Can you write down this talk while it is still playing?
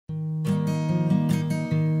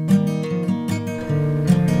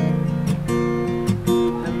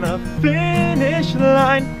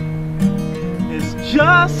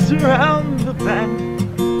just around the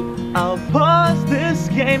bend. I'll pause this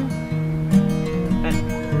game.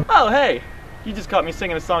 And, oh hey, you just caught me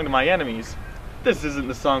singing a song to my enemies. This isn't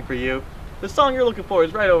the song for you. The song you're looking for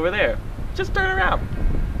is right over there. Just turn around.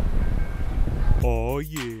 Oh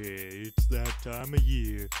yeah, it's that time of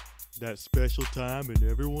year. That special time in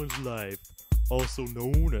everyone's life. Also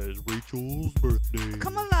known as Rachel's birthday.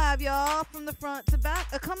 Come alive, y'all, from the front to back.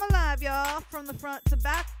 Come alive, y'all, from the front to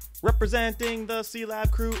back. Representing the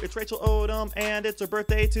C-Lab crew, it's Rachel Odom, and it's her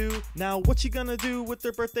birthday too. Now, what's she gonna do with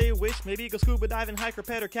her birthday wish? Maybe go scuba diving, hike, or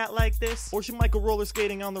pet her cat like this? Or she might go roller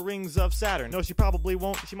skating on the rings of Saturn. No, she probably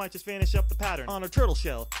won't. She might just finish up the pattern on her turtle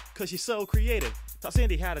shell, cause she's so creative. Taught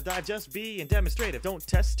Cindy how to dive, just be and demonstrative. Don't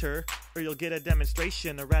test her, or you'll get a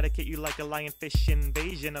demonstration. Eradicate you like a lionfish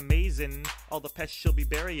invasion. Amazing, all the pests she'll be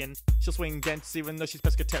burying. She'll swing dents even though she's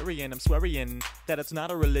pescatarian. I'm swearing that it's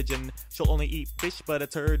not a religion. She'll only eat fish, but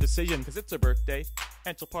it's her decision, cause it's her birthday.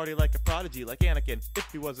 And she'll party like a prodigy, like Anakin,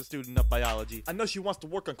 if he was a student of biology. I know she wants to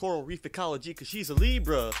work on coral reef ecology, cause she's a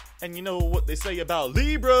Libra. And you know what they say about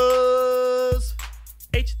Libras?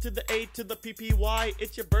 H to the A to the PPY,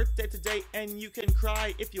 it's your birthday today and you can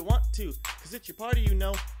cry if you want to, cause it's your party, you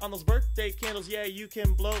know. On those birthday candles, yeah, you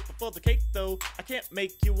can blow. But for the cake though, I can't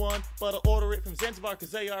make you one, but I'll order it from Zanzibar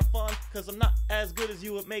cause they are fun. Cause I'm not as good as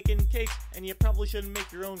you at making cakes, and you probably shouldn't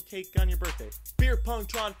make your own cake on your birthday. Beer pong,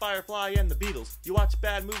 Tron, Firefly, and the Beatles. You watch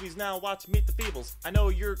bad movies, now watch Meet the Feebles. I know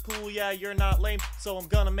you're cool, yeah, you're not lame, so I'm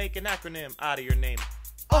gonna make an acronym out of your name.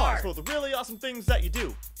 R is for the really awesome things that you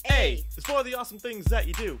do. A is for the awesome things that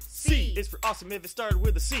you do. C is for awesome if it started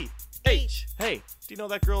with a C. H, hey, do you know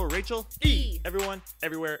that girl Rachel? E, everyone,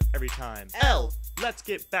 everywhere, every time. L, let's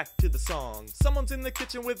get back to the song. Someone's in the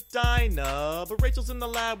kitchen with Dinah, but Rachel's in the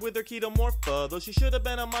lab with her ketomorpha. Though she should have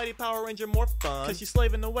been a mighty Power Ranger more fun, cause she's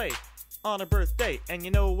slaving away on her birthday. And you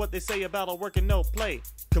know what they say about all work and no play.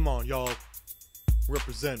 Come on, y'all.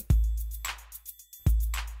 Represent.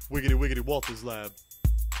 Wiggity Wiggity Walter's lab.